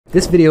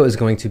This video is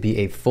going to be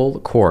a full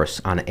course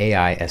on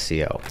AI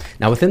SEO.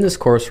 Now within this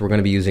course, we're going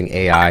to be using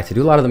AI to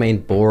do a lot of the main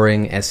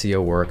boring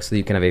SEO work so that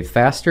you can have a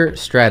faster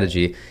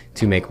strategy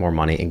to make more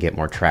money and get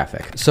more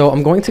traffic. So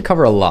I'm going to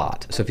cover a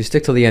lot. So if you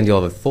stick till the end,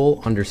 you'll have a full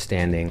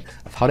understanding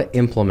of how to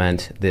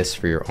implement this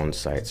for your own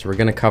site. So we're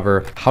going to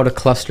cover how to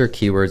cluster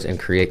keywords and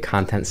create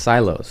content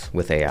silos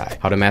with AI,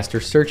 how to master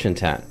search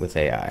intent with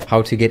AI,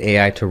 how to get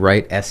AI to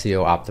write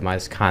SEO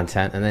optimized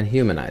content and then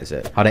humanize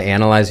it, how to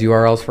analyze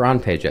URLs for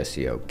on-page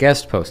SEO,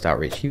 guest post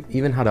outreach,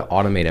 even how to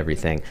automate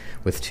everything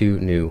with 2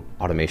 new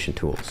automation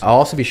tools. I'll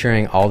also be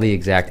sharing all the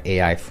exact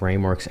AI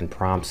frameworks and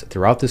prompts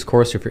throughout this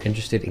course. So if you're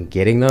interested in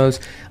getting those,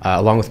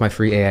 along with my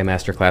free AI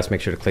masterclass,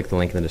 make sure to click the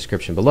link in the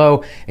description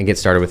below and get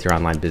started with your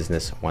online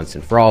business once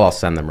and for all. I'll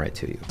send them right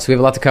to you. So we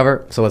have a lot to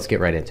cover, so let's get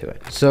right into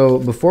it. So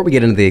before we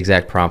get into the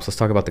exact prompts, let's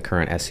talk about the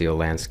current SEO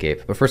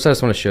landscape. But first, I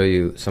just want to show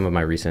you some of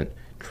my recent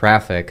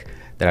traffic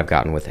that I've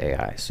gotten with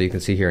AI. So you can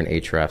see here in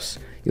Ahrefs,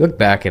 you look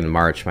back in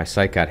March, my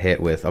site got hit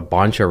with a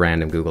bunch of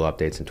random Google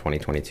updates in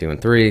 2022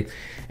 and 3,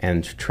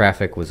 and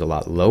traffic was a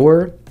lot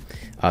lower.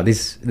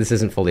 This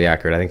isn't fully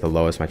accurate. I think the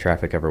lowest my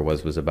traffic ever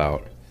was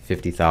about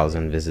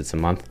 50,000 visits a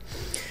month.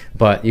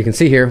 But you can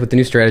see here with the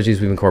new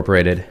strategies we've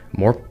incorporated,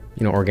 more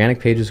organic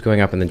pages going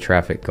up and then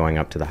traffic going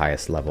up to the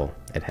highest level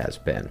it has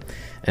been.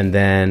 And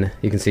then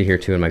you can see here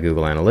too in my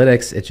Google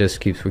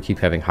Analytics, we keep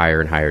having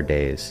higher and higher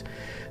days.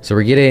 So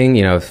we're getting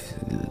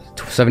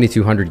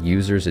 7,200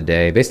 users a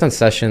day. Based on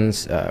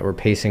sessions, we're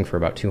pacing for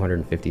about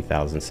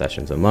 250,000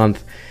 sessions a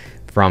month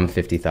from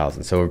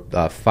 50,000. So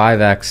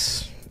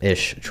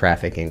 5x-ish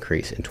traffic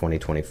increase in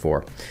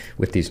 2024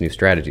 with these new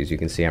strategies. You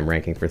can see I'm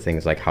ranking for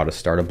things like how to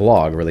start a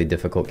blog, really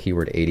difficult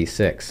keyword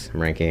 86.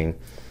 I'm ranking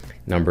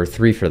number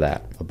 3 for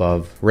that,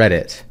 above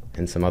Reddit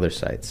and some other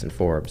sites and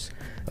Forbes.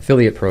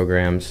 Affiliate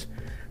programs,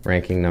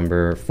 ranking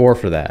number 4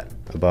 for that,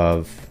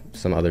 above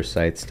some other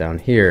sites down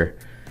here.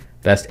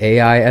 Best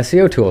AI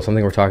SEO tool,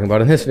 something we're talking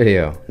about in this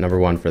video, number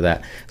 1 for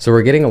that. So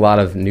we're getting a lot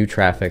of new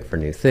traffic for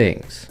new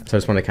things. So I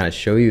just want to kind of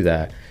show you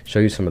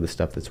some of the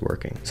stuff that's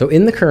working. So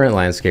in the current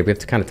landscape, we have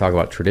to kind of talk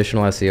about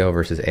traditional SEO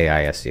versus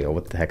AI SEO.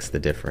 What the heck's the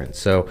difference?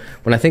 So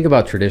when I think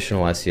about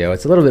traditional SEO,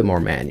 it's a little bit more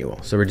manual.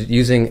 So we're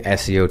using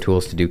SEO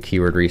tools to do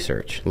keyword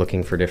research,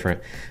 looking for different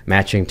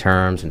matching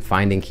terms and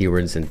finding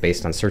keywords and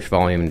based on search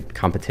volume and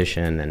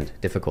competition and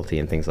difficulty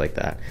and things like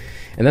that.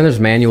 And then there's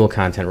manual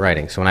content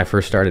writing. So when I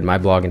first started my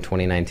blog in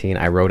 2019,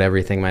 I wrote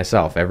everything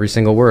myself. Every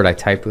single word I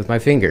typed with my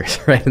fingers,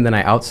 right? And then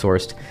I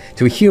outsourced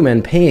to a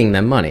human paying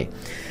them money.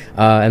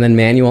 And then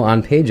manual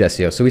on-page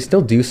SEO. So we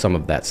still do some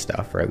of that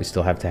stuff, right? We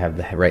still have to have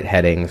the right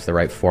headings, the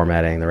right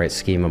formatting, the right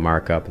schema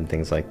markup and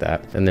things like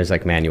that. Then there's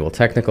like manual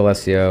technical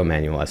SEO,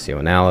 manual SEO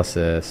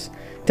analysis.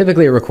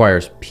 Typically it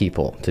requires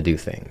people to do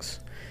things.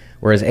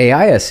 Whereas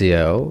AI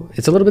SEO,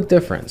 it's a little bit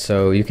different.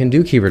 So you can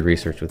do keyword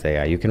research with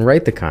AI. You can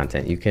write the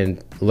content. You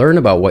can learn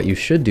about what you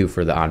should do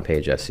for the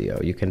on-page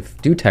SEO. You can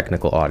do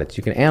technical audits.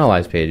 You can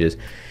analyze pages,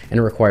 and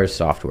it requires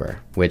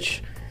software,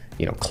 which,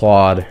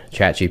 Claude,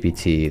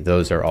 ChatGPT,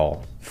 those are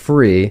all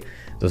free.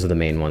 Those are the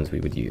main ones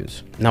we would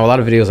use. Now, a lot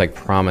of videos like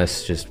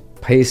promise just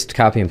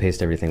copy and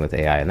paste everything with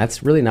AI, and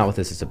that's really not what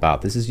this is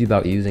about. This is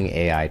about using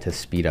AI to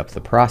speed up the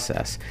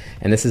process,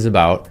 and this is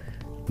about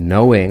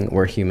knowing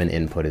where human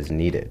input is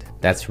needed.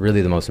 That's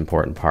really the most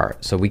important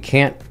part. So we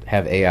can't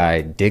have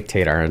AI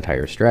dictate our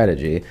entire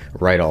strategy,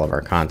 write all of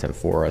our content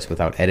for us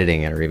without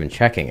editing it or even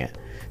checking it.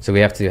 So we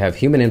have to have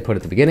human input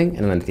at the beginning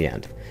and then at the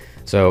end.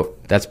 So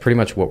that's pretty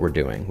much what we're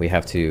doing. We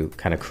have to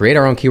kind of create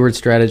our own keyword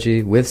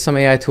strategy with some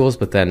AI tools,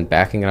 but then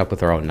backing it up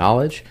with our own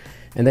knowledge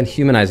and then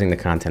humanizing the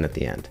content at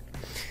the end.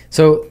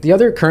 So the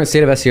other current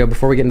state of SEO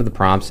before we get into the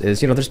prompts is,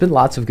 there's been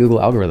lots of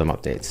Google algorithm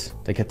updates,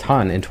 like a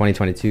ton in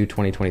 2022,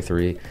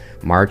 2023,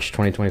 March,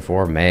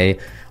 2024, May,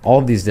 all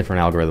of these different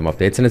algorithm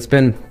updates. And it's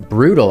been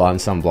brutal on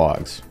some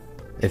blogs.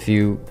 If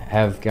you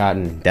have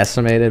gotten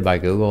decimated by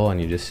Google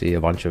and you just see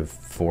a bunch of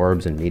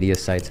Forbes and media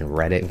sites and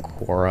Reddit and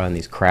Quora and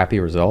these crappy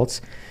results,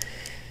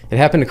 it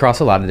happened across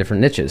a lot of different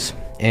niches.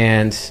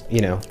 And,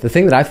 the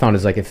thing that I found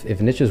is like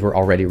if niches were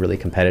already really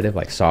competitive,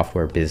 like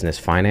software, business,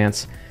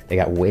 finance, they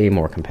got way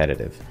more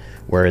competitive.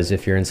 Whereas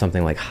if you're in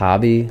something like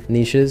hobby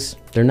niches,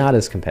 they're not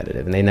as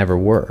competitive and they never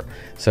were.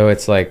 So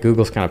it's like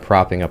Google's kind of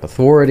propping up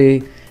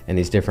authority and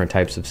these different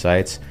types of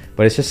sites,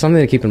 but it's just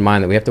something to keep in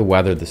mind that we have to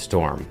weather the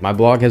storm. My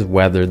blog has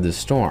weathered the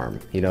storm.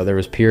 There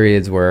was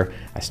periods where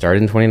I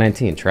started in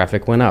 2019,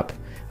 traffic went up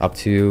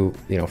to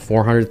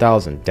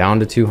 400,000, down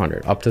to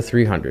 200, up to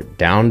 300,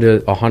 down to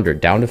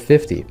 100, down to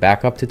 50,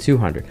 back up to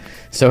 200.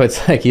 So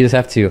it's like you just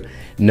have to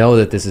know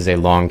that this is a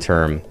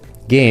long-term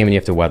game and you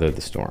have to weather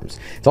the storms.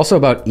 It's also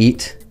about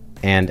eat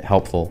and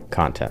helpful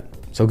content.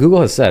 So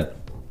Google has said,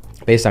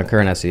 based on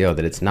current SEO,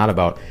 that it's not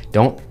about,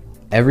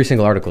 every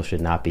single article should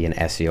not be an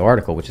SEO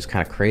article, which is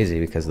kind of crazy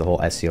because the whole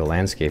SEO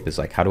landscape is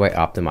like, how do I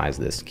optimize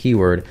this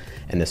keyword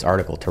and this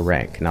article to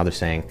rank? Now they're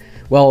saying,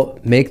 well,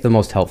 make the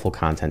most helpful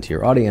content to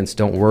your audience.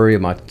 Don't worry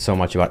so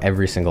much about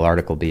every single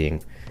article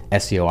being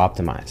SEO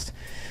optimized.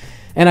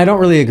 And I don't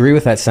really agree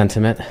with that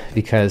sentiment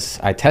because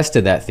I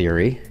tested that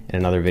theory in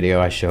another video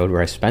I showed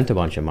where I spent a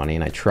bunch of money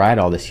and I tried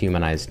all this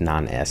humanized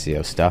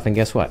non-SEO stuff, and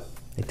guess what?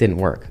 It didn't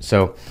work.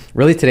 So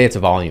really today it's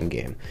a volume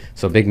game.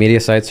 So big media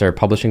sites are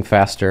publishing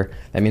faster.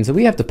 That means that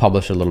we have to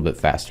publish a little bit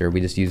faster. We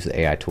just use the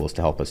AI tools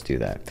to help us do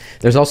that.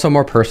 There's also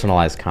more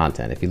personalized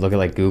content. If you look at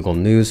like Google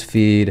News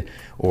feed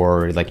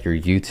or like your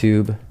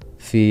YouTube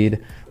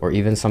feed, or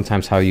even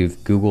sometimes how you've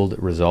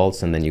Googled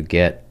results and then you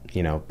get,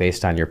 you know,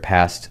 based on your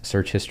past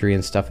search history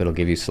and stuff, it'll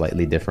give you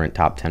slightly different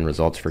top 10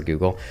 results for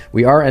Google.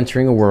 We are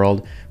entering a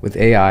world with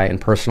AI and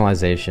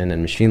personalization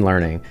and machine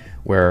learning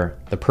where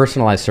the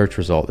personalized search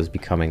result is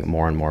becoming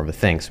more and more of a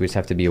thing. So we just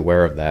have to be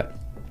aware of that.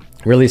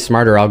 Really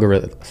smarter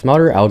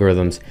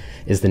algorithms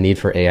is the need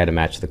for AI to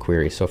match the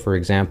query. So for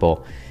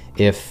example,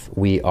 if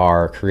we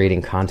are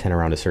creating content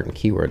around a certain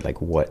keyword,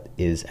 like what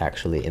is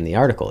actually in the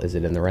article? Is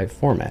it in the right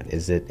format?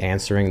 Is it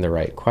answering the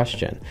right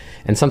question?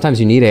 And sometimes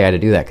you need AI to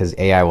do that because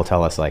AI will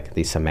tell us like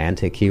the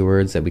semantic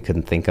keywords that we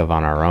couldn't think of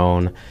on our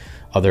own,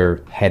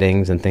 other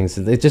headings and things.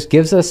 It just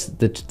gives us,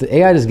 the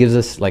AI just gives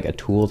us like a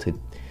tool to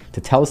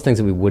tell us things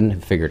that we wouldn't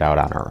have figured out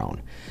on our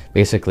own.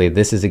 Basically,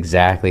 this is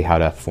exactly how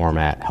to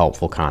format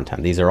helpful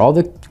content. These are all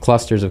the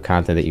clusters of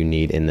content that you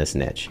need in this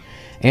niche.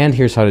 And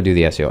here's how to do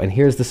the SEO. And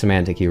here's the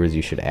semantic keywords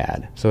you should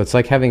add. So it's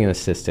like having an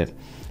assistant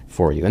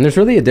for you. And there's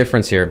really a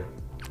difference here.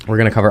 We're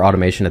gonna cover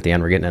automation at the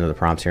end. We're getting into the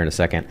prompts here in a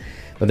second.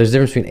 But there's a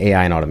difference between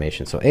AI and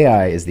automation. So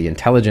AI is the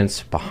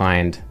intelligence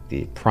behind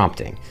the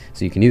prompting.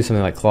 So you can use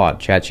something like Claude,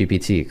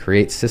 ChatGPT,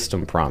 create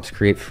system prompts,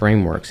 create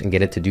frameworks, and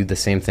get it to do the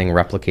same thing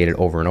replicated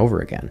over and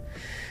over again.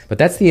 But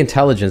that's the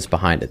intelligence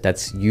behind it.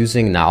 That's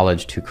using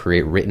knowledge to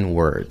create written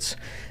words.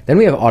 Then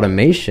we have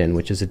automation,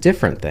 which is a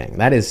different thing.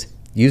 That is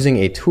using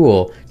a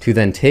tool to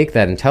then take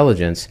that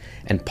intelligence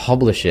and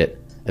publish it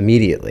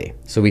immediately.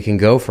 So we can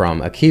go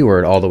from a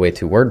keyword all the way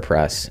to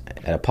WordPress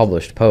at a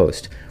published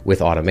post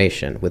with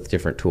automation, with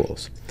different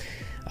tools.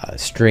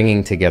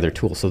 Stringing together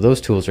tools. So those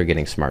tools are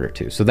getting smarter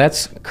too. So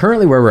that's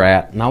currently where we're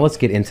at. Now let's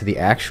get into the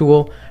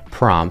actual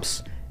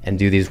prompts and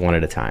do these one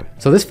at a time.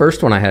 So this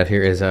first one I have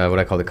here is what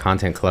I call the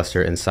content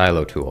cluster and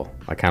silo tool.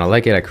 I kind of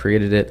like it, I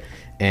created it.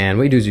 And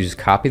what you do is you just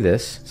copy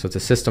this. So it's a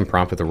system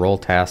prompt with a role,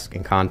 task,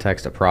 and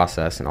context, a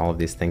process, and all of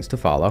these things to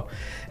follow.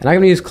 And I'm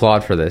gonna use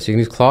Claude for this. You can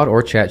use Claude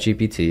or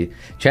ChatGPT.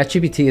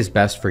 ChatGPT is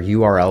best for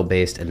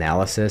URL-based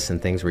analysis and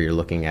things where you're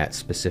looking at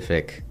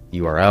specific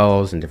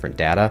URLs and different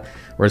data,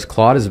 whereas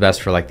Claude is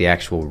best for like the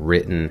actual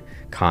written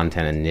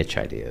content and niche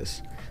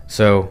ideas.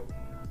 So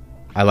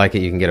I like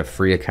it. You can get a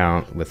free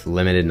account with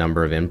limited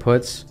number of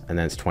inputs, and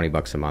then it's 20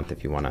 bucks a month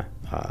if you want to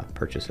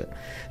purchase it.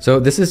 So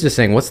this is just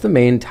saying, what's the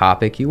main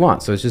topic you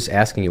want? So it's just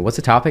asking you, what's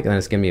the topic? And then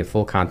it's giving me a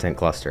full content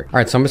cluster. All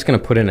right, so I'm just going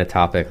to put in a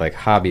topic like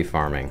hobby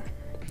farming.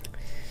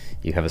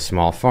 You have a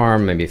small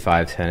farm, maybe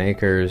 5-10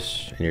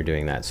 acres, and you're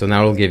doing that. So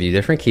now it'll give you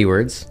different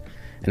keywords,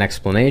 an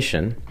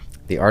explanation,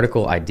 the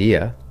article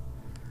idea,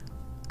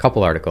 a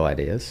couple article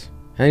ideas,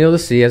 and you'll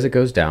just see as it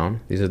goes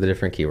down, these are the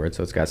different keywords.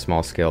 So it's got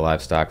small scale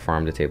livestock,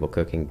 farm to table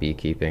cooking,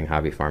 beekeeping,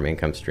 hobby farm,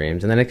 income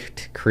streams, and then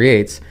it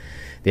creates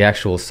the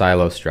actual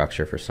silo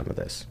structure for some of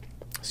this.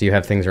 So you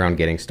have things around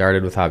getting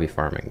started with hobby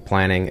farming,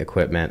 planning,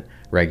 equipment,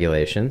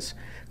 regulations,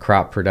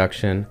 crop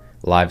production,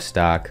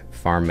 livestock,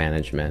 farm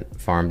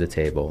management, farm to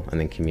table, and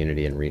then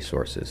community and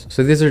resources.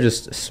 So these are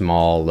just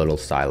small little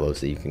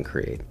silos that you can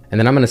create. And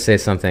then I'm gonna say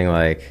something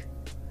like,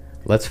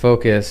 let's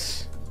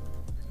focus,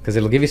 because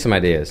it'll give you some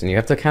ideas and you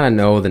have to kind of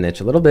know the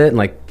niche a little bit and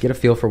like get a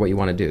feel for what you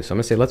want to do. So I'm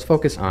gonna say, let's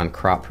focus on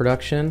crop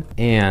production,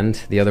 and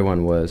the other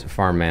one was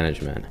farm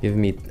management. Give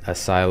me a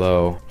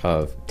silo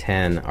of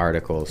 10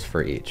 articles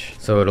for each.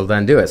 So it'll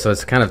then do it. So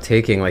it's kind of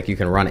taking, like, you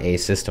can run a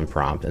system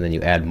prompt and then you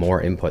add more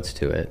inputs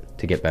to it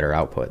to get better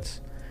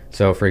outputs.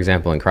 So for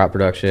example, in crop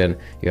production,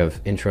 you have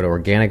intro to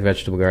organic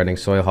vegetable gardening,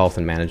 soil health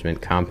and management,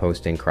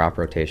 composting, crop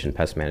rotation,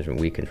 pest management,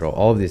 weed control,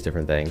 all of these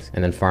different things,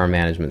 and then farm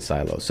management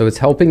silos. So it's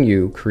helping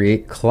you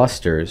create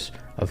clusters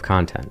of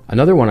content.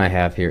 Another one I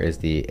have here is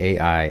the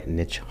AI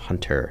niche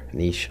hunter.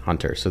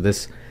 So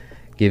this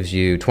gives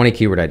you 20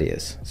 keyword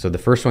ideas. So the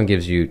first one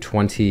gives you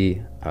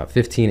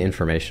 15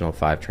 informational,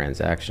 5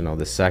 transactional.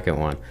 The second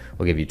one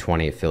will give you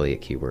 20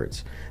 affiliate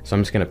keywords. So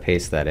I'm just gonna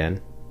paste that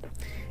in.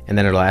 And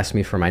then it'll ask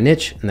me for my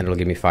niche, and then it'll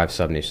give me 5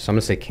 sub niches. So I'm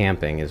gonna say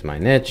camping is my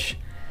niche,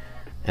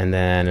 and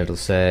then it'll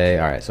say,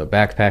 all right, so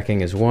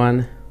backpacking is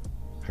one.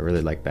 I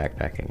really like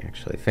backpacking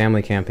actually.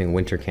 Family camping,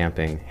 winter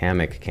camping,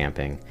 hammock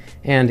camping,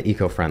 and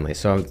eco-friendly.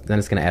 So then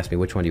it's gonna ask me,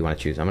 which one do you wanna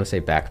choose? I'm gonna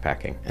say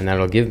backpacking, and then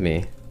it'll give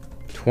me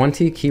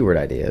 20 keyword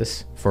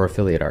ideas for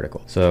affiliate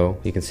articles. So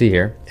you can see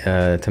here,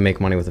 to make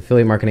money with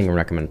affiliate marketing and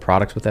recommend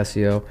products with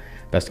SEO,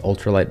 best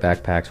ultralight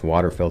backpacks,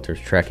 water filters,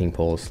 trekking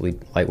poles,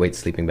 lightweight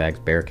sleeping bags,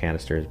 bear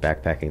canisters,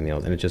 backpacking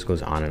meals, and it just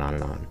goes on and on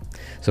and on.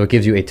 So it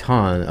gives you a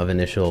ton of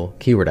initial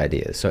keyword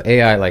ideas. So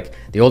AI, like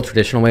the old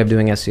traditional way of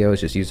doing SEO,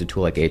 is just use a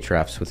tool like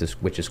Ahrefs,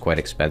 which is quite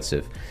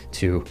expensive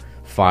to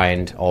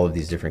find all of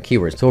these different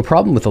keywords. So a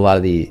problem with a lot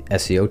of the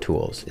SEO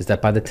tools is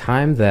that by the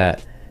time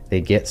that they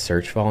get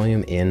search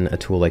volume in a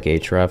tool like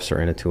Ahrefs or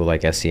in a tool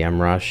like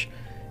SEMrush,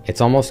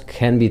 it's almost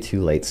can be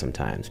too late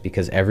sometimes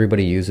because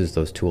everybody uses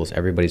those tools.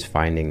 Everybody's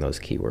finding those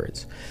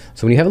keywords.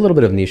 So when you have a little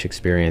bit of niche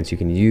experience, you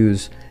can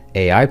use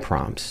AI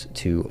prompts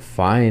to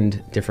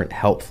find different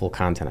helpful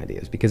content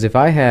ideas. Because if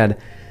I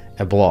had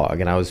a blog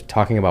and I was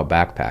talking about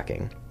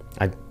backpacking,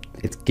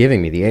 it's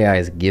giving me, the AI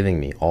is giving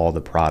me all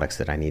the products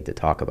that I need to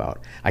talk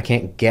about. I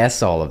can't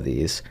guess all of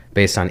these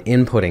based on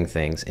inputting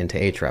things into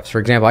Ahrefs. For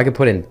example, I could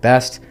put in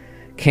best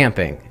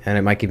camping and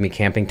it might give me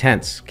camping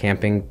tents,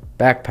 camping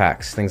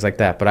backpacks, things like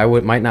that. But I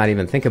might not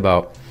even think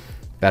about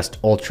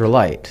best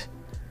ultralight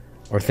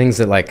or things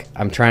that like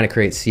I'm trying to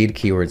create seed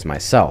keywords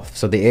myself.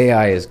 So the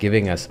AI is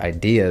giving us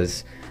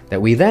ideas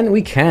that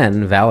we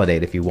can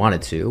validate if you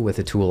wanted to with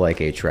a tool like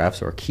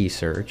Ahrefs or Key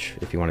Search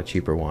if you want a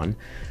cheaper one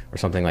or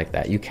something like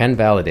that. You can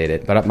validate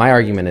it, but my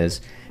argument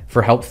is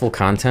for helpful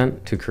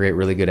content, to create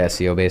really good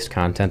SEO based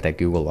content that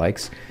Google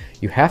likes,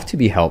 you have to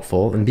be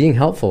helpful, and being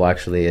helpful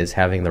actually is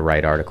having the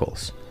right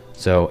articles.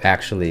 So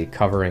actually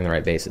covering the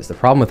right bases. The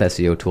problem with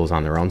SEO tools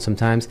on their own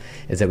sometimes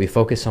is that we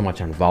focus so much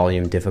on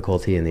volume,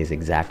 difficulty, and these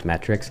exact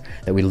metrics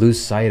that we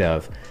lose sight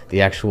of the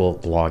actual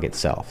blog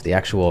itself, the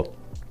actual,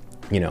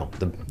 you know,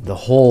 the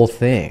whole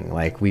thing.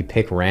 Like we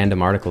pick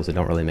random articles that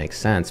don't really make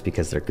sense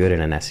because they're good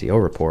in an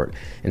SEO report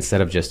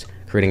instead of just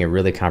creating a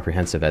really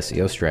comprehensive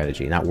SEO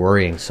strategy, not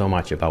worrying so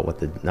much about what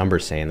the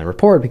numbers say in the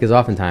report, because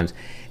oftentimes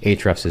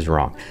Ahrefs is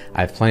wrong. I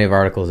have plenty of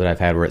articles that I've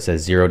had where it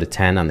says 0 to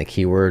 10 on the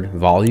keyword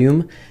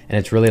volume, and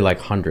it's really like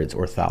hundreds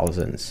or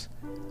thousands.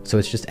 So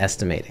it's just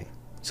estimating.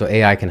 So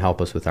AI can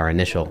help us with our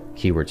initial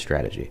keyword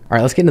strategy. All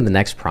right, let's get into the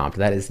next prompt.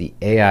 That is the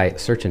AI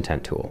search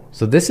intent tool.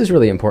 So this is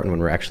really important when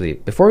we're actually,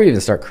 before we even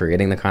start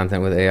creating the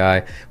content with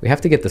AI, we have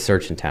to get the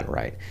search intent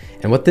right.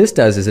 And what this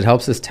does is it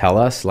helps us tell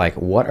us like,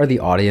 what are the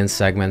audience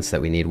segments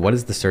that we need? What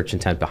is the search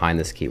intent behind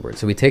this keyword?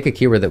 So we take a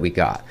keyword that we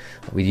got.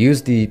 We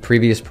use the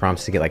previous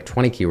prompts to get like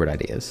 20 keyword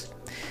ideas.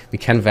 We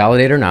can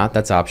validate or not,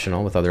 that's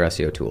optional with other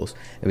SEO tools.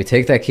 And we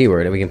take that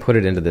keyword and we can put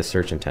it into this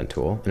search intent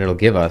tool, and it'll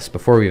give us,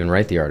 before we even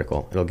write the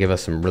article, it'll give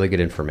us some really good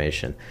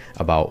information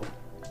about,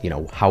 you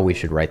know, how we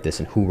should write this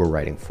and who we're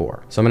writing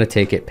for. So I'm gonna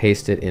take it,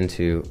 paste it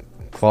into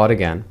Claude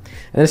again,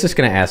 and it's just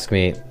gonna ask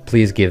me,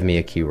 please give me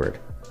a keyword.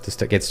 Just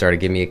to get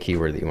started, give me a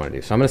keyword that you want to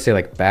do. So I'm going to say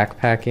like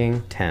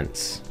backpacking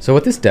tents. So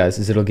what this does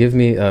is it'll give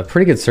me a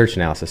pretty good search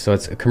analysis. So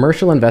it's a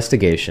commercial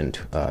investigation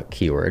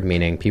keyword,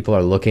 meaning people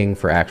are looking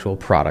for actual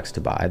products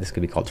to buy. This could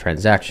be called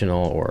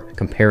transactional or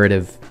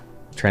comparative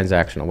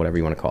transactional, whatever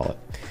you want to call it.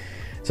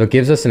 So it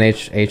gives us an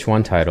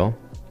H1 title,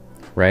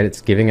 right?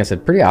 It's giving us a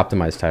pretty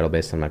optimized title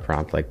based on my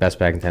prompt, like best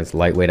backpacking tents,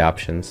 lightweight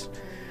options.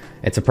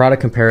 It's a product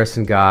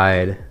comparison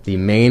guide. The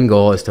main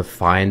goal is to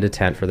find a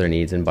tent for their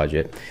needs and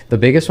budget. The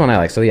biggest one I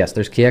like, so yes,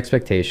 there's key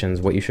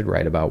expectations, what you should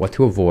write about, what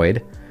to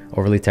avoid,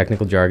 overly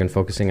technical jargon,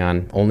 focusing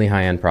on only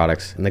high-end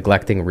products,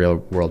 neglecting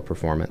real-world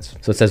performance.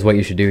 So it says what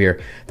you should do here.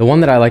 The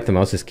one that I like the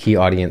most is key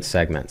audience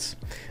segments.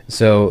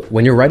 So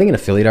when you're writing an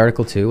affiliate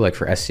article too, like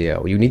for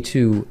SEO, you need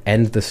to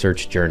end the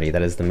search journey.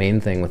 That is the main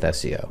thing with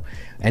SEO.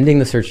 Ending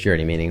the search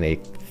journey, meaning they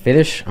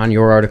finish on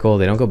your article,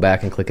 they don't go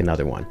back and click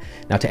another one.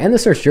 Now to end the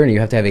search journey, you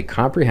have to have a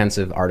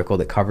comprehensive article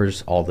that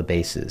covers all the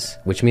bases,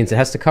 which means it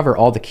has to cover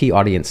all the key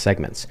audience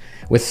segments.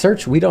 With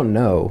search, we don't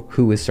know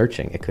who is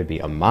searching. It could be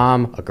a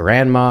mom, a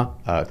grandma,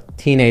 a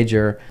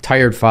teenager,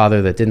 tired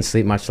father that didn't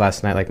sleep much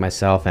last night like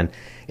myself and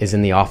is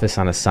in the office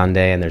on a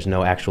Sunday and there's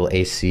no actual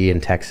AC in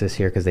Texas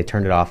here because they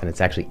turned it off and it's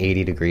actually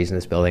 80 degrees in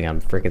this building.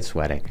 I'm freaking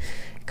sweating.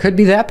 Could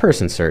be that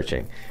person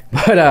searching.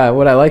 But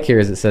what I like here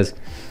is it says,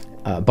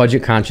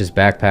 budget conscious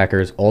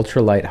backpackers,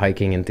 ultralight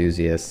hiking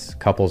enthusiasts,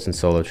 couples and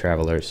solo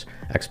travelers,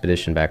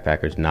 expedition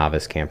backpackers,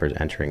 novice campers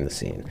entering the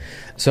scene.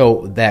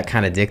 So that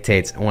kind of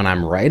dictates when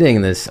I'm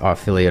writing this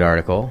affiliate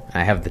article,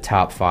 I have the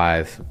top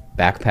 5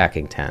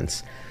 backpacking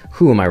tents.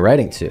 Who am I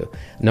writing to?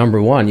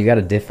 Number 1, you got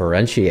to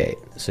differentiate.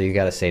 So you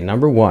got to say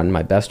number 1,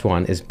 my best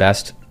one is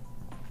best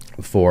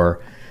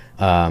for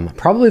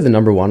probably the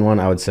number 1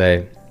 I would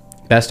say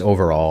best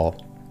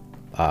overall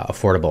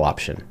affordable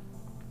option.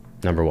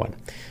 Number 1.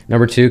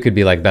 Number 2 could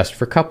be like best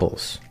for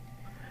couples.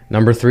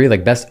 Number 3,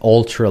 like best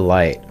ultra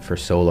light for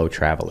solo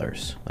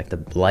travelers, like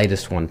the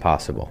lightest one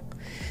possible.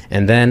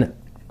 And then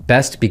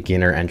best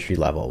beginner entry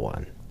level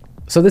one.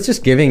 So that's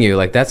just giving you,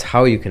 like, that's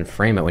how you can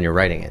frame it when you're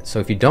writing it. So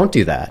if you don't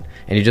do that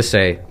and you just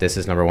say, this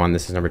is number 1,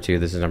 this is number 2,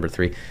 this is number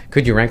 3,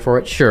 could you rank for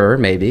it? Sure,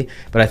 maybe.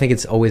 But I think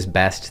it's always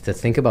best to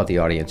think about the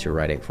audience you're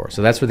writing for.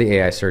 So that's where the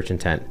AI search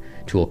intent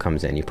tool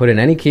comes in. You put in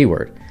any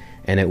keyword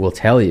and it will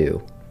tell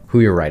you who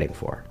you're writing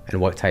for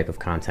and what type of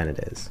content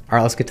it is. All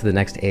right, let's get to the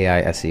next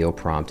AI SEO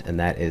prompt, and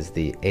that is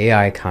the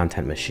AI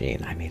content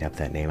machine. I made up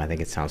that name. I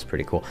think it sounds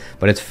pretty cool,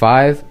 but it's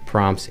 5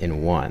 prompts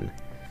in 1.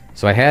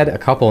 So I had a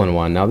couple in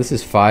one. Now this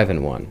is 5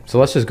 in 1. So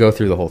let's just go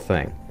through the whole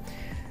thing.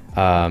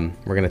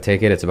 We're gonna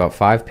take it. It's about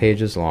 5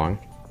 pages long.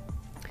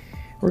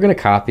 We're gonna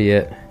copy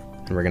it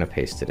and we're gonna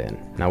paste it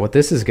in. Now what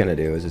this is gonna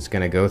do is it's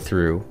gonna go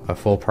through a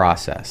full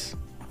process,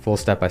 full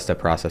step-by-step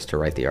process to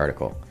write the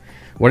article.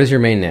 What is your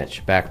main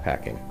niche?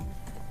 Backpacking.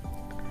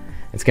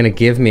 It's going to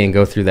give me and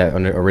go through that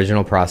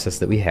original process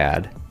that we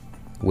had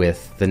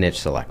with the niche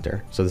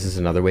selector. So this is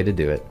another way to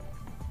do it.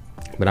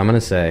 But I'm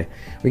gonna say,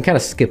 we can kind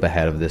of skip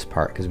ahead of this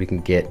part because we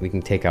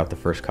can take out the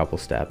first couple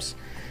steps.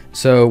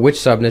 So which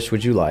sub niche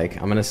would you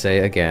like? I'm gonna say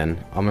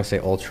again, I'm gonna say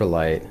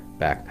ultralight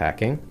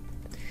backpacking.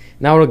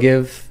 Now it'll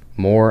give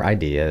more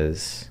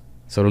ideas.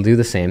 So it'll do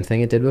the same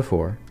thing it did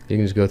before. You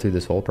can just go through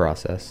this whole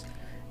process.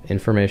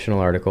 Informational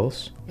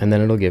articles, and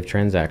then it'll give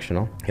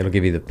transactional. It'll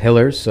give you the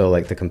pillars, so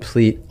like the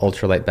complete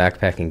ultralight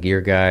backpacking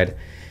gear guide,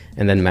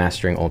 and then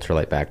mastering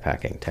ultralight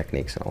backpacking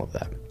techniques and all of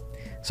that.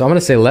 So I'm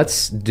gonna say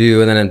let's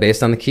do, and then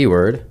based on the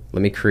keyword,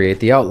 let me create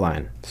the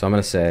outline. So I'm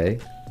just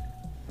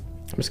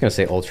gonna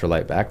say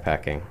ultralight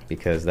backpacking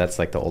because that's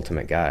like the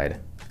ultimate guide.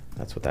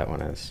 That's what that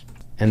one is.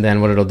 And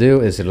then what it'll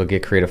do is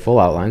create a full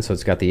outline. So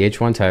it's got the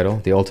H1 title,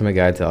 the ultimate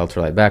guide to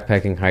ultralight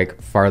backpacking,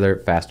 hike farther,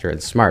 faster,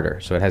 and smarter.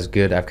 So it has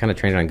good, I've kind of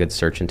trained on good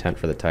search intent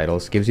for the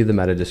titles, gives you the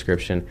meta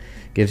description,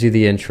 gives you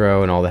the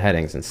intro and all the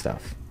headings and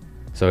stuff.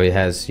 So it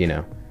has, you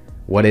know,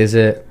 what is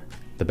it,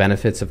 the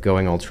benefits of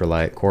going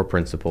ultralight, core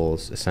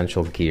principles,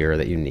 essential gear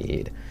that you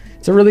need.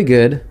 It's a really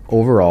good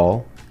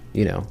overall,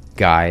 you know,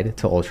 guide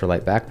to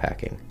ultralight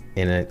backpacking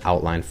in an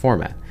outline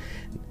format.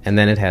 And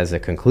then it has a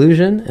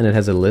conclusion and it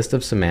has a list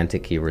of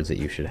semantic keywords that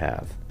you should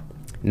have.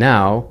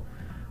 Now,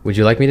 would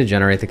you like me to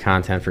generate the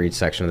content for each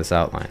section of this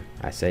outline?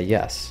 I say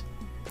yes.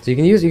 So you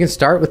can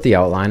start with the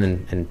outline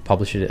and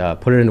publish it,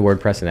 put it into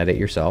WordPress and edit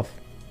yourself.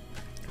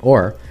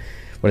 Or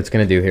what it's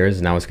gonna do here is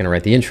now it's gonna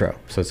write the intro.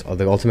 So it's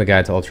the ultimate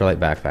guide to ultralight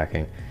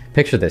backpacking.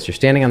 Picture this, you're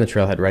standing on the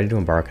trailhead ready to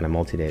embark on a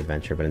multi-day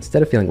adventure, but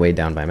instead of feeling weighed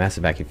down by a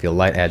massive back, you feel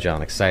light, agile,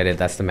 and excited.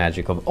 That's the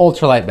magic of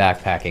ultralight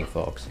backpacking,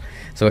 folks.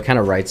 So it kind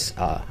of writes,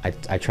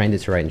 I trained it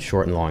to write in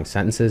short and long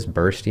sentences,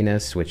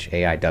 burstiness, which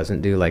AI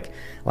doesn't do. Like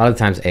a lot of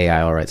times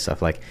AI will write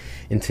stuff like,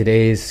 in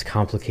today's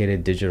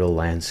complicated digital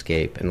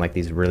landscape, and like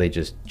these really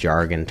just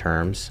jargon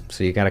terms.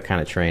 So you got to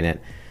kind of train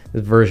it.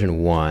 This is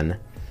version 1,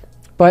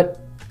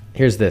 but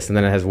here's this, and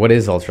then it has what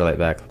is ultralight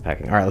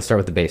backpacking. All right, let's start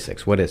with the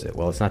basics. What is it?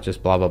 Well, it's not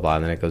just blah, blah, blah,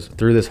 and then it goes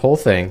through this whole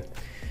thing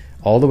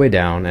all the way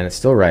down, and it's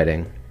still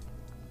writing,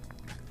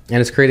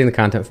 and it's creating the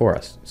content for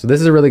us. So this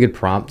is a really good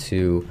prompt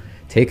to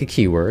take a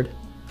keyword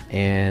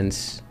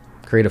and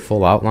create a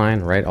full outline,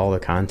 write all the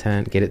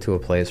content, get it to a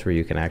place where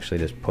you can actually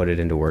just put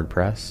it into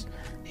WordPress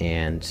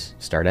and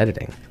start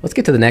editing. Let's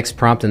get to the next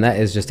prompt, and that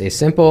is just a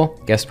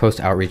simple guest post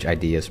outreach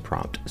ideas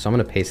prompt. So I'm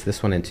gonna paste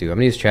this one into, I'm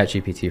gonna use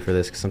ChatGPT for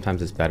this because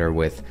sometimes it's better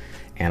with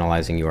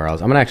analyzing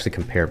URLs. I'm gonna actually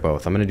compare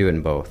both. I'm gonna do it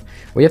in both.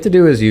 What you have to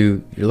do is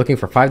you're looking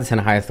for 5 to 10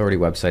 high authority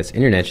websites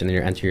in your niche, and then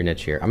you enter your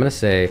niche here. I'm gonna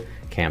say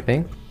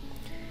camping,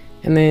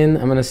 and then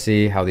I'm gonna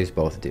see how these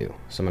both do.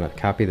 So I'm gonna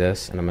copy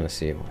this, and I'm gonna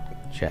see what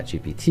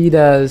ChatGPT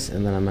does,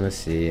 and then I'm gonna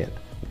see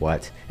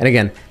what, and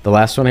again, the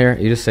last one here,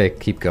 you just say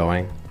keep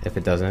going if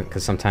it doesn't,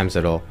 because sometimes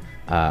it'll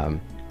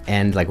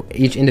end, like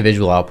each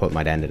individual output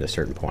might end at a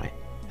certain point,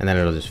 and then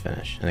it'll just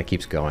finish, and it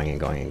keeps going and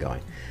going and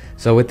going.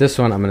 So with this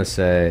one, I'm gonna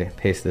say,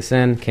 paste this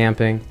in,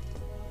 camping,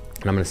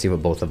 and I'm gonna see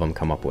what both of them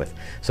come up with.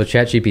 So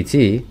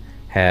ChatGPT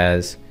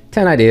has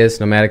 10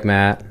 ideas, nomadic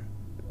mat,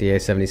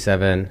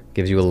 DA77,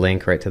 gives you a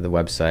link right to the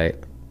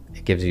website.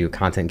 It gives you a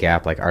content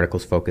gap, like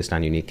articles focused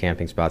on unique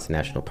camping spots and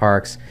national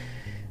parks.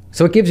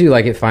 So it gives you,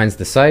 like, it finds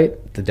the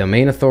site, the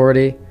domain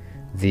authority,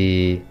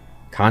 the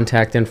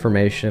contact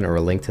information or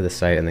a link to the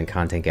site, and then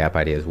content gap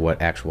ideas,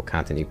 what actual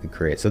content you could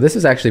create. So this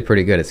is actually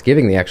pretty good. It's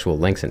giving the actual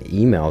links and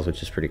emails,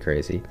 which is pretty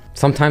crazy.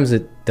 Sometimes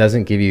it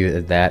doesn't give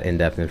you that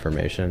in-depth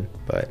information,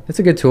 but it's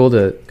a good tool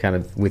to kind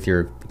of, with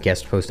your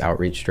guest post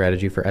outreach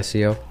strategy for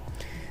SEO.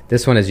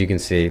 This one, as you can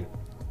see,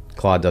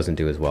 Claude doesn't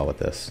do as well with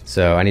this.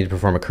 So I need to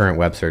perform a current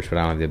web search, but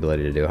I don't have the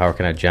ability to do. How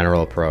can I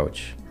general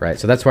approach, right?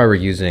 So that's why we're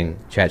using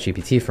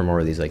ChatGPT for more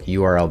of these like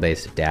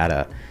URL-based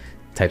data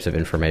types of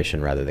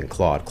information rather than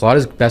Claude. Claude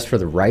is best for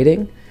the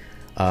writing,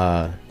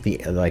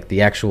 the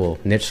actual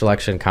niche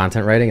selection,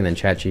 content writing, and then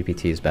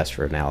ChatGPT is best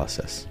for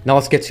analysis. Now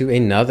let's get to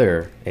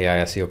another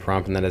AI SEO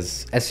prompt, and that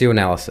is SEO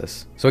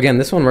analysis. So again,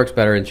 this one works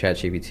better in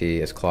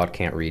ChatGPT as Claude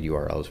can't read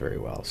URLs very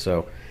well.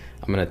 So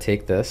I'm gonna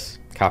take this,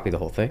 copy the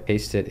whole thing,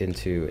 paste it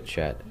into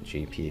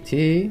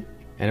ChatGPT,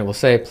 and it will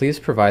say, please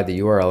provide the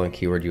URL and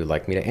keyword you would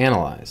like me to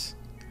analyze.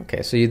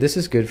 Okay, so this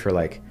is good for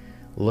like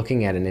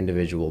looking at an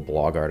individual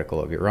blog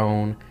article of your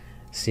own,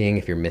 seeing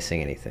if you're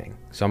missing anything.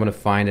 So I'm gonna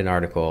find an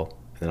article,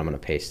 and then I'm gonna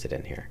paste it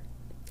in here.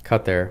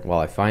 Cut there while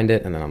I find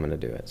it, and then I'm gonna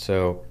do it.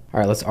 So, all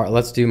right,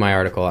 let's do my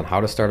article on how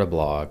to start a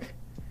blog,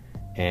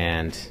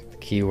 and the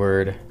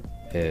keyword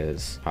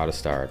is how to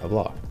start a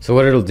blog. So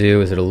what it'll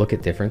do is it'll look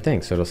at different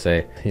things. So it'll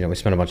say, you know, we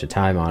spent a bunch of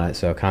time on it.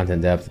 So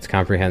content depth, it's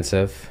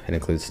comprehensive. It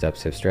includes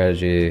steps to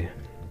strategy,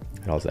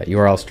 and all that.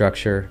 URL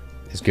structure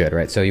is good,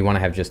 right? So you wanna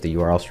have just the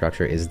URL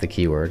structure is the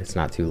keyword. It's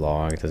not too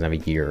long. It doesn't have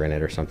a year in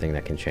it or something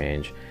that can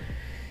change.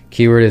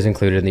 Keyword is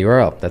included in the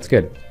URL. That's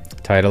good.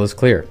 Title is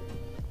clear.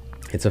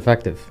 It's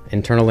effective.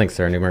 Internal links.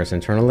 There are numerous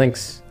internal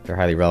links. They're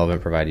highly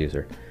relevant. Provide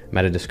user.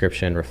 Meta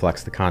description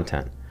reflects the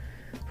content.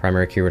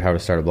 Primary keyword, how to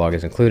start a blog,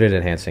 is included,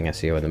 enhancing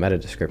SEO in the meta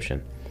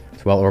description.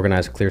 It's well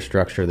organized, clear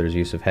structure. There's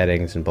use of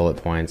headings and bullet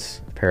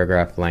points.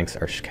 Paragraph lengths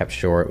are kept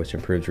short, which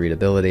improves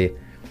readability,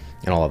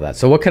 and all of that.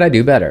 So what could I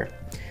do better?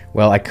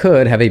 Well, I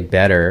could have a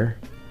better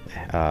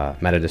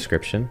meta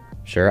description.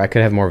 Sure, I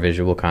could have more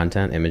visual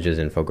content, images,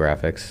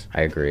 infographics.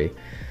 I agree.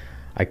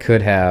 I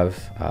could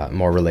have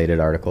more related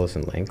articles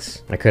and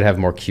links. I could have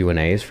more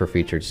Q&As for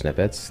featured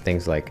snippets,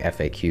 things like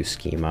FAQ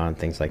schema and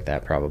things like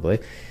that probably.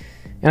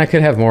 And I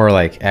could have more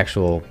like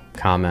actual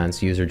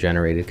comments,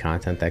 user-generated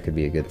content. That could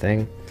be a good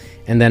thing.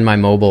 And then my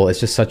mobile, it's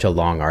just such a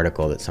long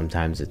article that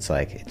sometimes it's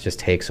like, it just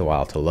takes a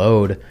while to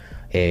load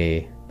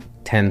a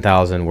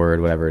 10,000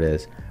 word, whatever it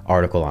is,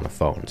 article on a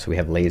phone. So we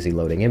have lazy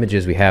loading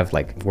images. We have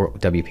like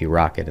WP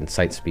Rocket and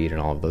site speed and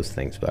all of those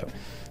things, but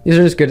these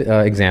are just good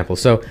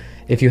examples. So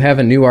if you have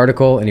a new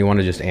article and you want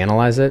to just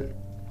analyze it,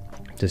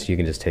 you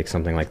can just take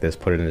something like this,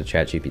 put it into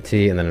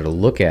ChatGPT, and then it'll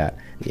look at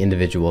the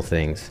individual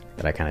things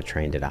that I kind of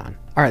trained it on.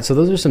 All right, so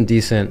those are some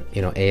decent,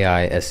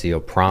 AI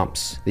SEO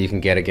prompts that you can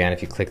get. Again, if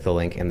you click the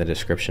link in the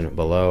description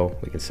below,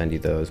 we can send you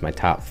those, my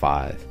top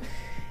 5.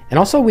 And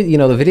also,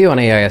 the video on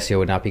AI SEO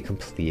would not be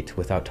complete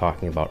without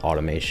talking about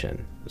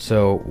automation.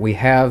 So we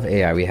have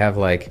AI, we have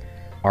like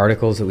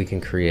articles that we can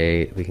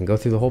create. We can go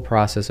through the whole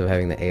process of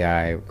having the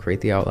AI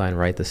create the outline,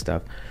 write the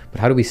stuff,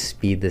 but how do we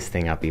speed this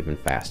thing up even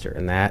faster?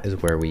 And that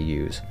is where we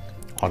use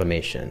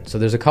automation. So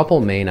there's a couple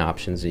main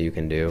options that you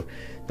can do.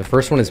 The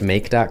first one is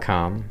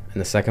make.com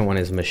and the second one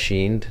is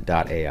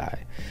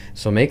machined.ai.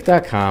 So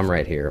make.com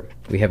right here,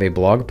 we have a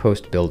blog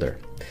post builder.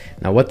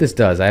 Now what this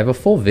does, I have a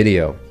full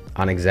video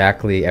on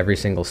exactly every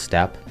single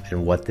step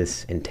and what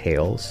this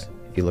entails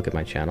if you look at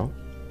my channel.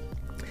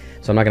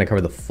 So I'm not going to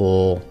cover the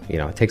full,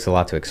 it takes a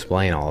lot to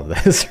explain all of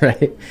this,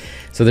 right?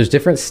 So there's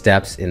different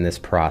steps in this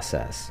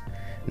process.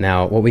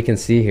 Now what we can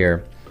see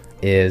here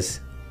is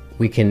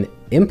we can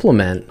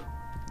implement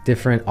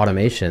different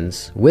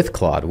automations with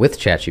Claude, with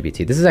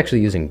ChatGPT. This is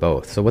actually using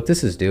both. So what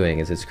this is doing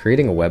is it's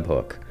creating a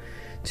webhook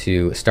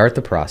to start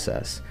the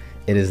process.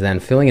 It is then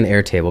filling an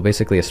Airtable,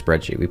 basically a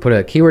spreadsheet. We put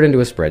a keyword into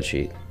a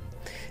spreadsheet,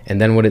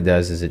 and then what it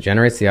does is it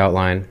generates the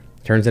outline,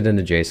 turns it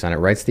into JSON, it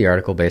writes the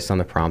article based on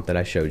the prompt that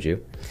I showed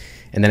you,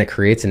 and then it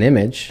creates an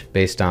image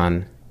based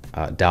on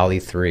DALL-E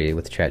 3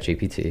 with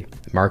ChatGPT,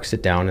 marks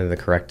it down in the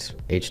correct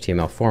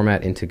HTML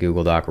format into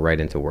Google Doc, right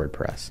into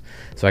WordPress.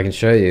 So I can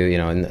show you,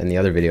 in the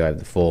other video, I have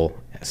the full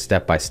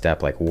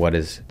step-by-step, like what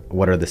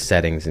are the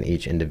settings in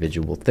each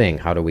individual thing?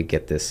 How do we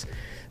get this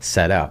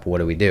set up? What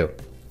do we do?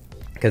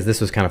 Because this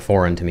was kind of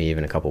foreign to me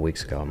even a couple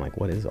weeks ago. I'm like,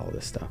 what is all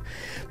this stuff?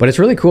 But it's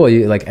really cool.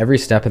 Like every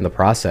step in the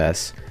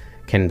process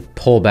can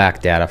pull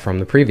back data from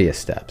the previous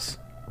steps.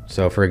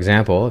 So for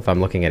example, if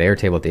I'm looking at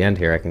Airtable at the end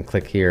here, I can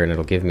click here and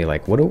it'll give me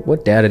like,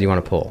 what data do you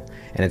want to pull?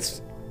 And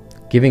it's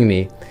giving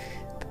me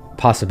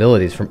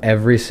possibilities from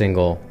every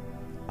single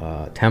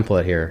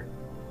template here,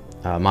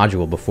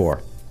 module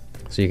before.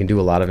 So you can do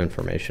a lot of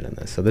information in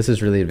this. So this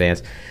is really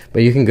advanced,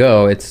 but you can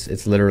go,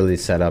 it's literally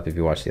set up, if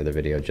you watch the other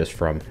video, just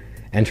from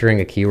entering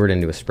a keyword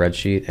into a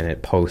spreadsheet and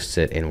it posts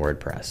it in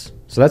WordPress.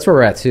 So that's where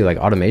we're at too. Like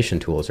automation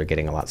tools are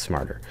getting a lot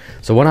smarter.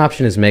 So one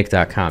option is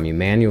make.com. You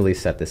manually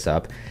set this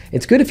up.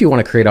 It's good if you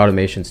want to create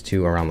automations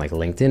too around like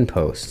LinkedIn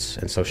posts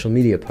and social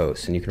media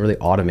posts, and you can really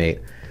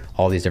automate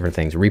all these different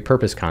things,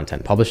 repurpose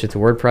content, publish it to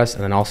WordPress,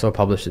 and then also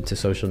publish it to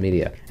social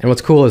media. And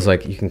what's cool is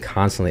like you can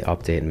constantly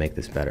update and make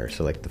this better.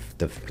 So like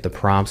the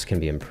prompts can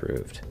be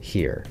improved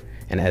here.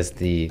 And as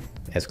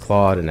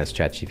Claude and as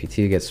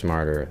ChatGPT gets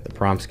smarter, the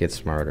prompts get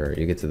smarter,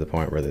 you get to the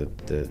point where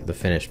the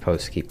finished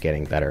posts keep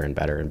getting better and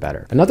better and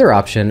better. Another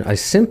option, a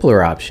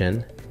simpler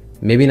option,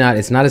 maybe not,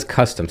 it's not as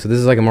custom. So this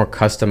is like a more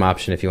custom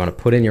option if you want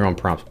to put in your own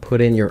prompts,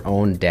 put in your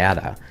own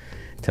data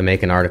to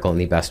make an article in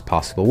the best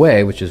possible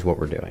way, which is what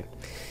we're doing.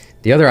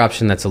 The other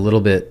option that's a little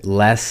bit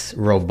less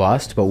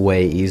robust but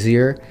way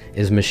easier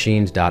is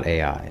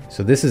machined.ai.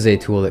 So this is a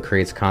tool that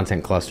creates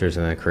content clusters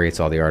and then creates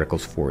all the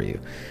articles for you.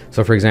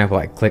 So for example,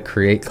 I click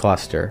create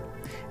cluster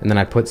and then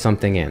I put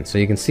something in. So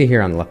you can see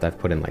here on the left I've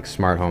put in like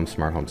smart home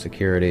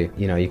security.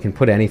 You can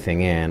put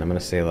anything in. I'm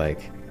gonna say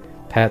like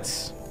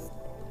pets,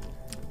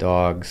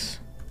 dogs,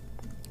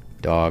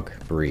 dog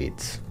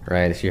breeds,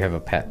 right? If you have a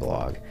pet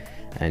blog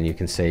and you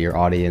can say your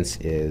audience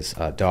is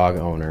dog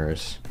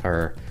owners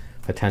or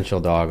potential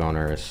dog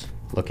owners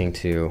looking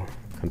to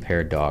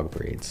compare dog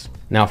breeds.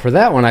 Now for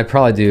that one, I'd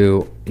probably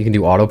you can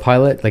do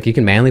Autopilot. Like you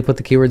can manually put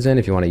the keywords in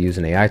if you want to use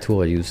an AI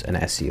tool or use an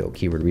SEO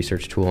keyword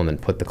research tool and then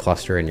put the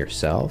cluster in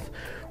yourself.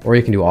 Or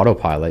you can do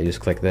Autopilot, you just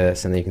click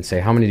this and then you can say,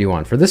 how many do you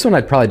want? For this one,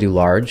 I'd probably do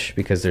large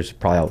because there's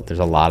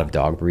a lot of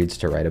dog breeds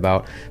to write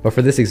about. But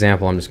for this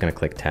example, I'm just gonna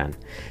click 10.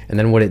 And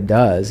then what it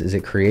does is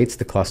it creates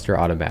the cluster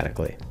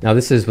automatically. Now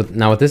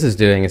what this is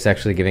doing is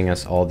actually giving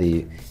us all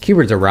the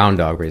keywords around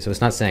dog breeds. So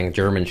it's not saying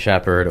German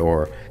Shepherd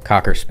or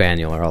Cocker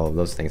Spaniel or all of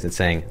those things. It's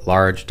saying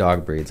large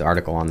dog breeds,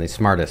 article on the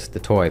smartest, the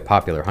toy,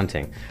 popular,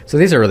 hunting. So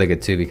these are really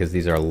good too because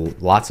these are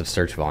lots of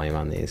search volume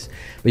on these.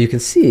 But you can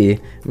see,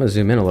 I'm gonna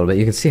zoom in a little bit,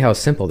 you can see how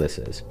simple this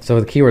is.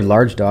 So the keyword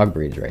large dog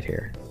breeds right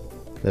here,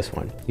 this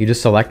one, you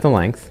just select the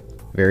length,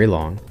 very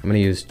long. I'm gonna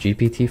use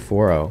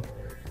GPT-4o.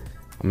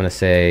 I'm gonna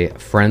say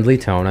friendly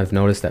tone. I've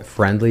noticed that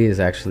friendly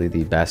is actually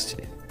the best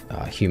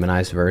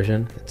humanized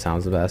version. It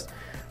sounds the best.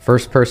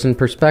 First person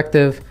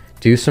perspective,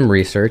 do some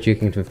research. You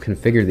can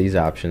configure these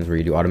options where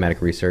you do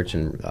automatic research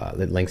and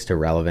it links to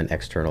relevant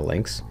external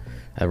links,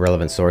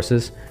 relevant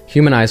sources.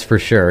 Humanize for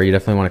sure. You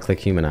definitely want to click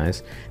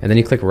humanize, and then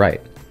you click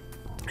write,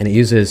 and it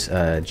uses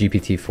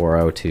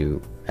GPT-4o to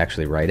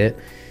actually write it.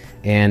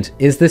 And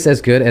is this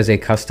as good as a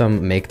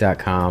custom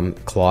make.com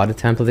Claude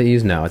template that you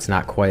use? No, it's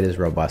not quite as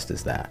robust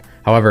as that.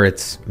 However,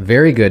 it's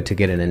very good to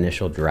get an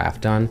initial draft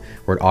done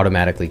where it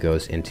automatically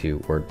goes into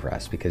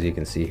WordPress, because you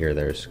can see here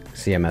there's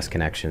CMS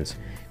connections.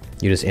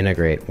 You just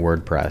integrate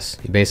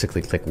WordPress. You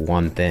basically click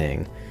one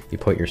thing, you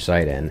put your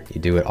site in, you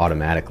do it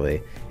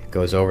automatically. It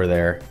goes over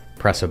there,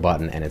 press a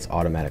button, and it's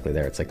automatically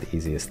there. It's like the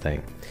easiest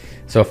thing.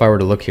 So if I were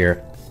to look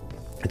here,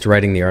 it's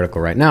writing the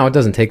article right now. It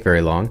doesn't take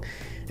very long,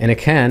 and it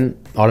can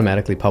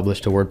automatically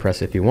publish to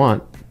WordPress if you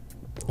want,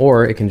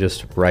 or it can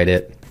just write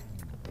it.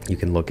 You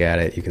can look at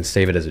it, you can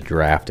save it as a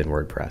draft in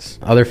WordPress.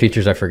 Other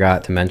features I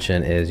forgot to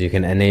mention is you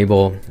can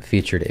enable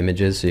featured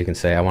images. So you can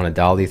say, I want a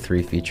DALL-E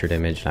 3 featured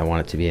image, and I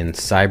want it to be in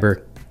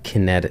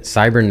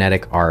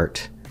cybernetic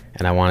art,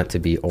 and I want it to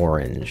be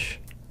orange,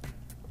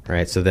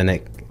 right? So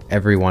then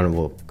everyone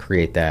will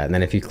create that. And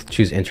then if you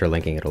choose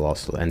interlinking, it'll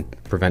also, and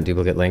prevent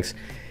duplicate links,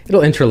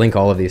 it'll interlink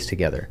all of these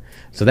together.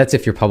 So that's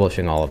if you're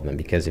publishing all of them,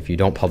 because if you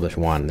don't publish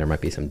one, there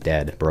might be some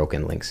dead,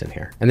 broken links in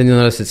here. And then you'll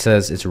notice it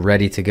says it's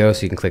ready to go,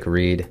 so you can click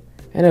read,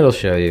 and it'll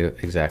show you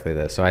exactly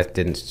this. So I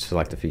didn't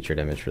select a featured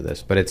image for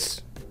this, but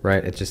it's,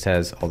 right, it just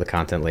has all the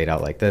content laid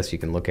out like this. You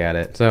can look at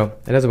it. So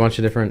it has a bunch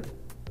of different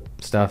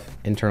stuff,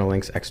 internal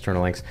links,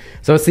 external links.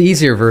 So it's the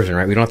easier version,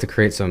 right? We don't have to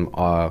create some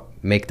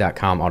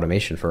make.com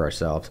automation for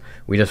ourselves.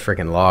 We just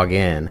freaking log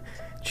in,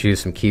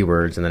 choose some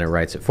keywords, and then it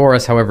writes it for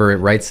us. However, it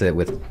writes it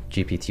with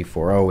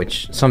GPT-4o,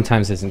 which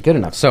sometimes isn't good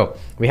enough. So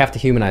we have to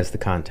humanize the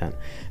content.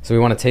 So we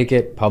want to take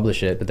it,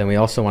 publish it, but then we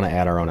also want to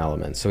add our own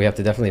elements. So we have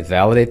to definitely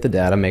validate the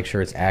data, make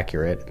sure it's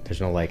accurate. There's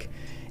no like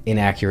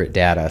inaccurate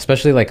data,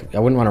 especially like I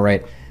wouldn't want to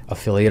write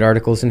affiliate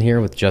articles in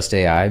here with just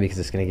AI, because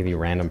it's going to give you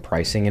random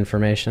pricing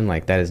information.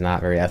 Like, that is not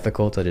very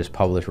ethical to just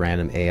publish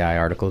random AI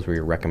articles where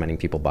you're recommending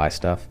people buy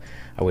stuff.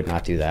 I would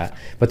not do that.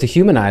 But to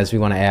humanize, we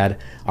want to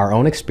add our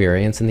own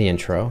experience in the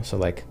intro. So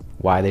like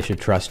why they should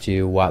trust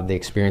you, what the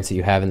experience that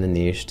you have in the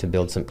niche to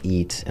build some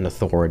eat and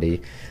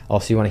authority.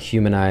 Also, you want to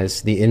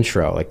humanize the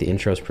intro. Like, the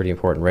intro is pretty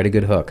important. Write a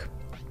good hook,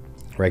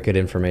 write good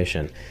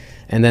information.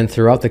 And then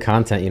throughout the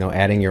content, you know,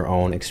 adding your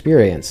own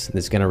experience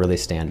that's going to really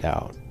stand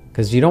out.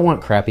 Because you don't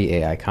want crappy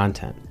AI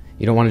content.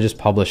 You don't want to just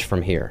publish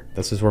from here.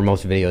 This is where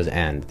most videos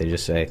end. They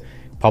just say,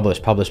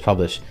 publish, publish,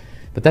 publish.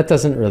 But that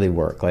doesn't really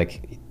work.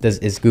 Like,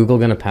 is Google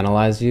going to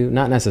penalize you?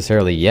 Not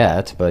necessarily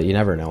yet, but you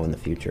never know in the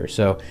future.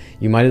 So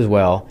you might as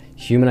well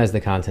humanize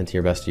the content to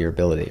your best of your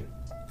ability.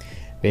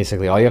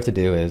 Basically, all you have to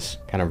do is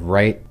kind of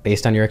write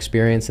based on your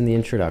experience in the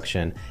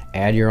introduction,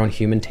 add your own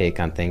human take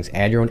on things,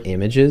 add your own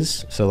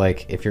images. So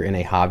like if you're in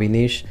a hobby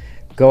niche,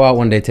 go out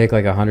one day, take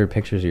like 100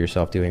 pictures of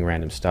yourself doing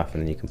random stuff,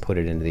 and then you can put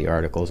it into the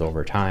articles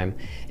over time.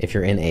 If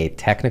you're in a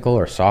technical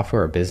or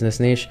software or business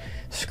niche,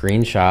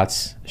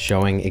 screenshots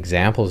showing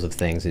examples of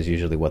things is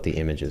usually what the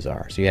images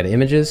are. So you add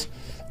images,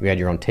 you add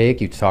your own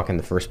take, you talk in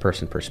the first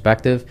person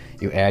perspective,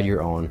 you add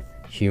your own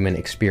human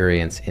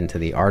experience into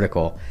the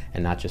article,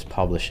 and not just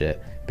publish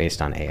it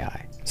based on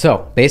AI.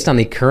 So based on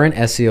the current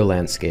SEO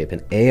landscape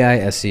in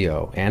AI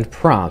SEO and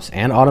prompts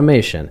and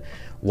automation,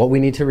 what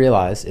we need to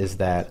realize is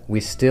that we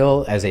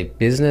still, as a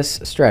business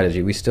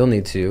strategy, we still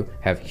need to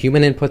have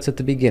human inputs at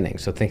the beginning.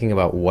 So thinking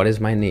about, what is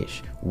my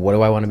niche? What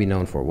do I want to be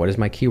known for? What is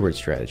my keyword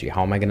strategy?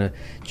 How am I going to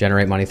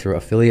generate money through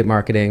affiliate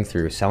marketing,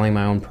 through selling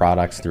my own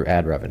products, through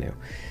ad revenue?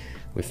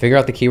 We figure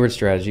out the keyword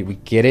strategy, we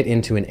get it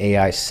into an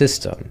AI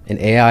system, an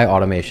AI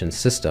automation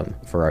system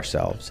for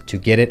ourselves to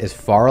get it as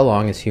far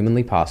along as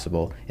humanly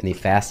possible in the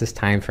fastest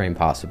time frame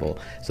possible,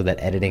 so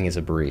that editing is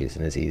a breeze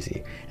and is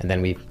easy. And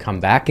then we come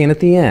back in at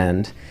the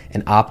end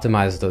and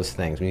optimize those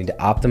things. We need to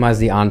optimize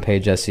the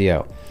on-page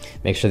SEO.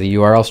 Make sure the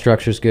URL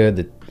structure is good,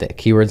 the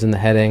keywords in the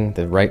heading,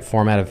 the right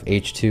format of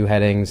H2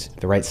 headings,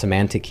 the right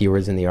semantic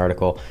keywords in the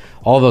article.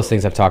 All those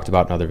things I've talked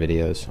about in other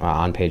videos,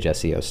 on-page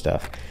SEO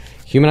stuff.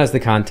 Humanize the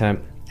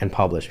content and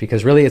publish,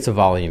 because really it's a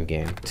volume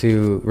game.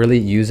 To really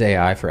use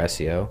AI for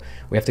SEO,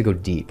 we have to go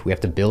deep. We have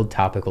to build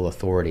topical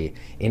authority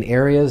in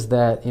areas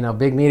that, you know,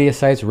 big media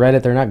sites,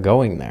 Reddit, they're not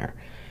going there.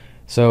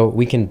 So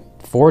we can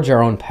forge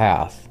our own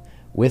path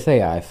with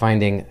AI,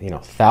 finding, you know,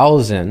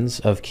 thousands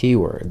of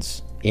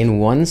keywords in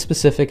one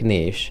specific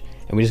niche,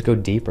 and we just go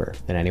deeper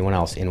than anyone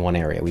else in one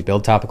area. We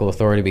build topical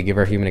authority, we give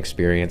our human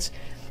experience,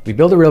 we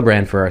build a real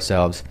brand for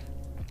ourselves,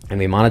 and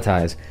we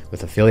monetize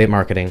with affiliate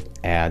marketing,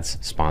 ads,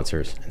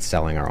 sponsors, and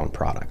selling our own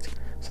product.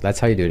 So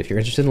that's how you do it. If you're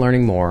interested in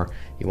learning more,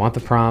 you want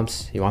the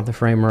prompts, you want the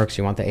frameworks,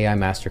 you want the AI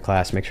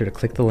masterclass, make sure to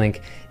click the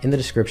link in the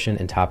description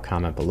and top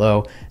comment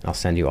below, and I'll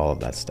send you all of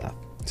that stuff.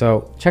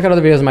 So check out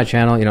other videos on my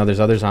channel. You know, there's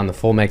others on the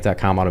full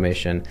make.com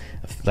automation,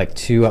 like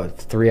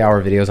 2-3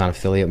 hour videos on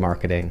affiliate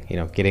marketing, you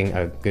know, getting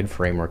a good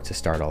framework to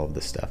start all of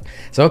this stuff.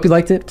 So I hope you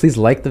liked it. Please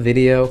like the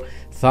video,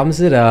 thumbs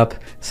it up,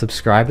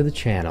 subscribe to the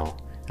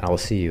channel, and I will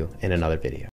see you in another video.